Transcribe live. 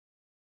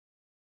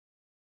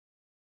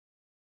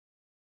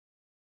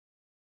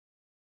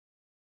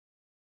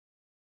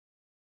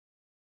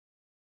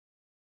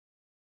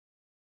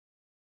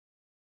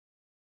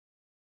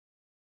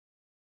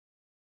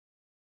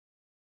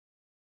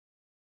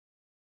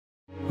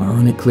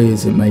Ironically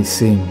as it may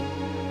seem,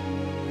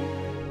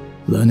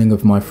 learning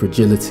of my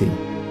fragility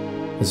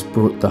has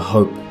brought the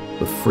hope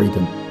of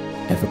freedom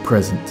ever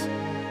present.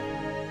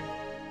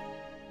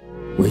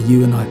 Where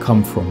you and I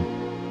come from,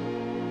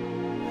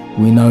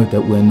 we know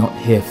that we're not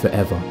here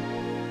forever,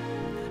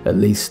 at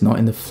least not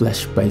in the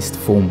flesh-based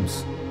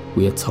forms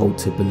we are told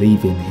to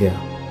believe in here.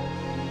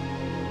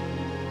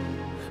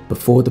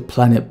 Before the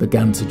planet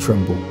began to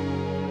tremble,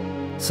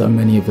 so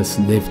many of us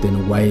lived in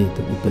a way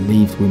that we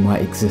believed we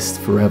might exist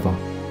forever.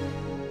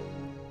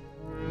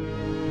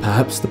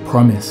 Perhaps the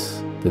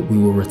promise that we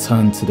will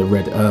return to the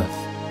red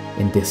earth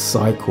in this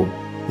cycle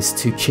is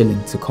too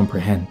chilling to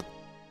comprehend.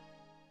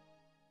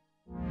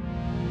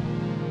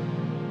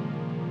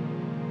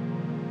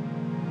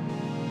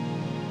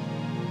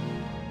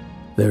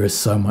 There is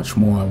so much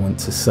more I want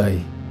to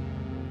say.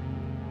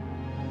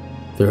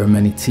 There are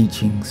many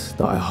teachings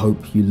that I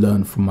hope you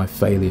learn from my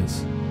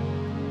failures.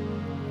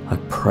 I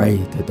pray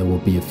that there will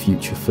be a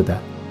future for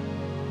that.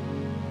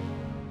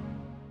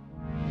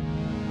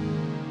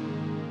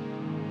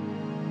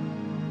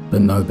 But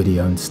nobody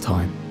owns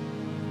time.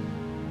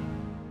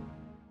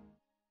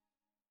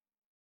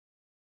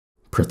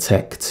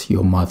 Protect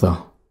your mother.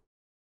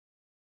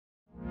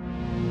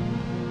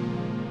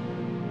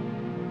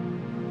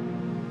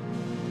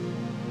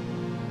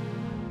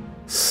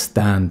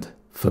 Stand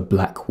for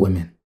black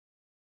women.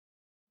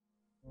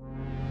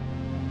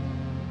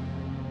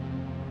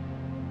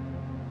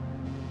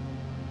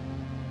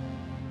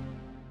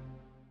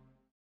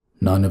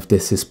 None of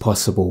this is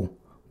possible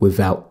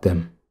without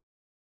them.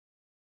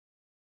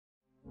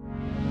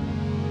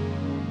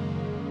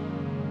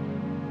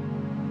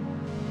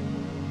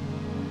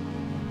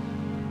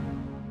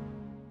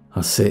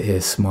 I sit here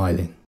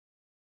smiling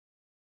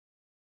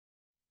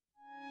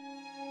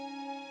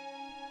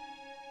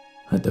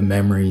at the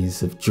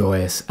memories of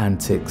joyous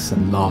antics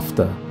and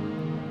laughter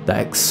that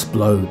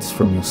explodes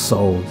from your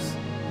souls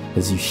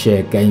as you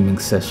share gaming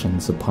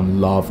sessions upon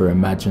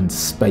lava-imagined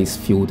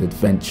space-fueled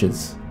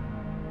adventures.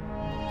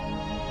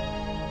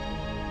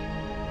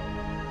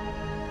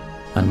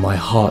 And my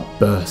heart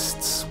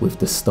bursts with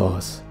the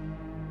stars.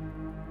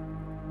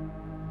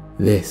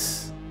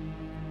 This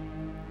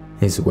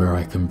is where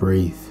I can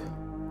breathe.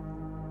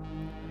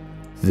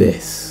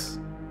 This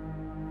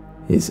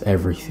is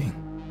everything.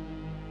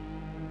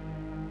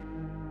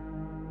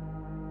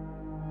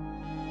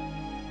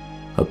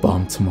 A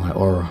balm to my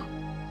aura.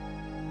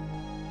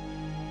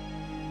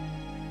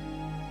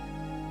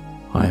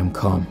 I am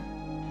calm,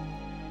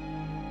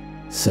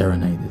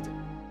 serenaded.